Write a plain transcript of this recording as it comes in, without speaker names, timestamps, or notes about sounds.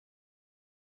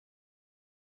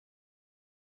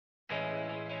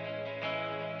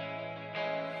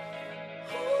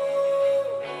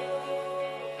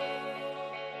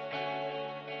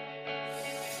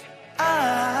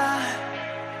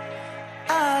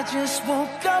just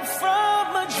woke up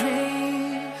from a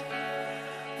dream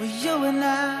where you and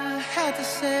I had to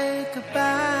say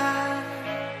goodbye.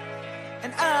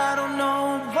 And I don't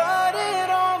know what it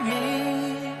all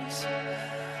means,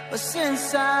 but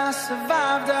since I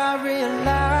survived I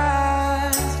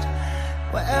realized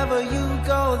wherever you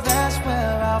go, that's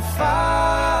where I'll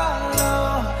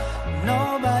follow.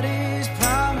 Nobody's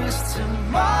promised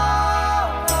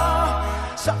tomorrow,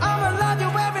 so I'ma love you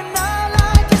every night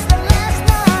like it's the last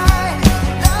night,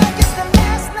 like it's the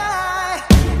last night.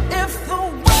 If the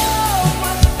world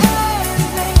was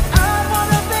ending, I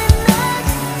wanna be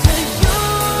next to you.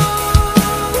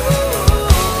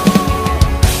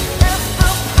 If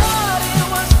the party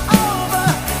was over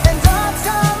and our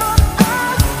time on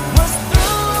earth was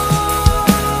through,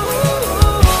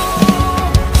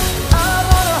 I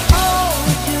wanna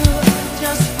hold you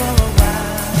just for a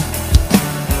while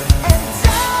and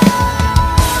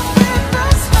die with a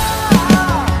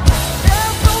smile.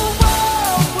 If the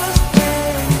world was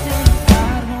ending,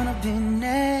 I'd wanna be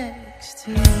next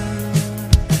to you.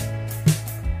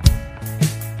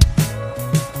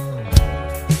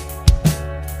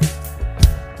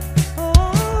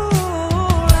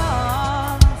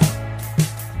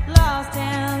 Lost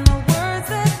in the words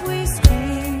that we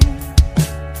scream.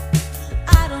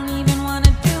 I don't even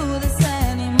wanna do this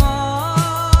anymore,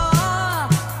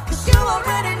 'cause you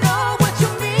already know what you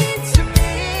mean to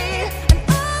me, and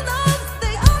all those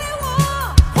the only war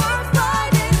worth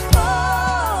fighting for.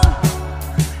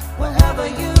 Wherever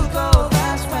you go,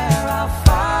 that's where I'll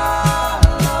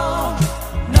follow.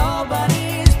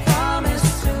 Nobody's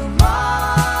promised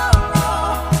tomorrow,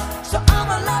 so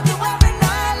I'ma love you every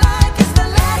night like it's the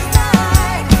last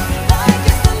night, like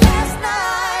it's the last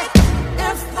night.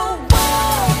 If the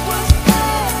world was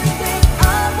ending,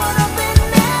 I wanna be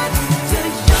next to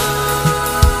you.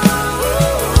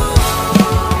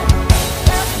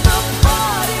 If the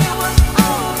party was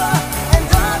over and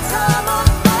our time on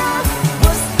earth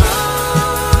was through,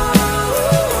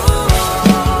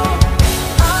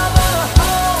 I wanna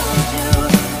hold you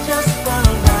just for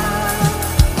a while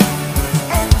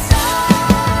and die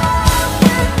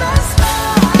with a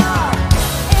smile.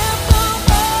 If the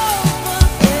world was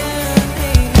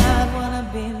ending, I'd wanna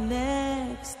be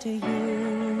next to you.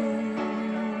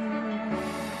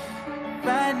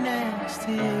 Right next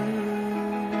to you.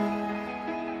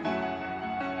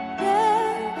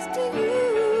 Next to you.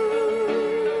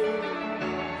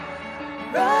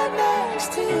 Right next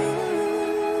to you.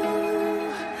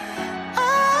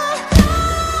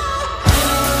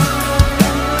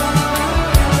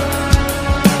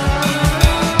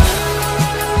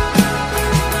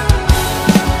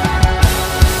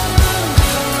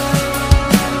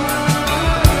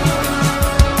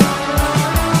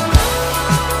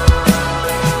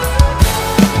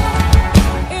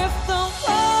 If the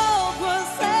world was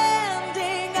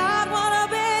ending, I'd wanna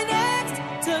be next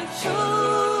to you.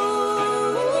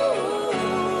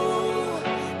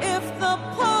 If the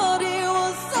party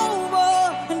was over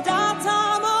and our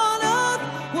time on earth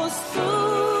was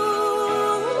through,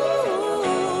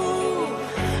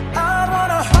 I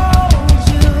wanna hold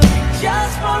you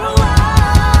just for a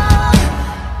while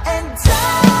and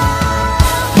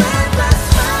die with a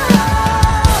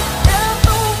smile. If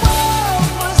the world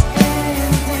was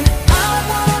ending, I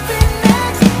wanna be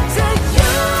next to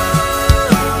you.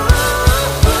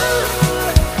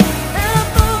 If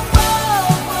the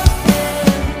world was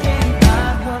ending, I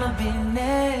wanna be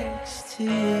next to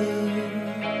you.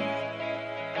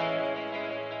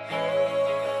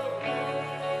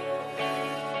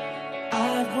 I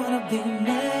wanna be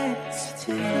next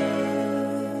to you.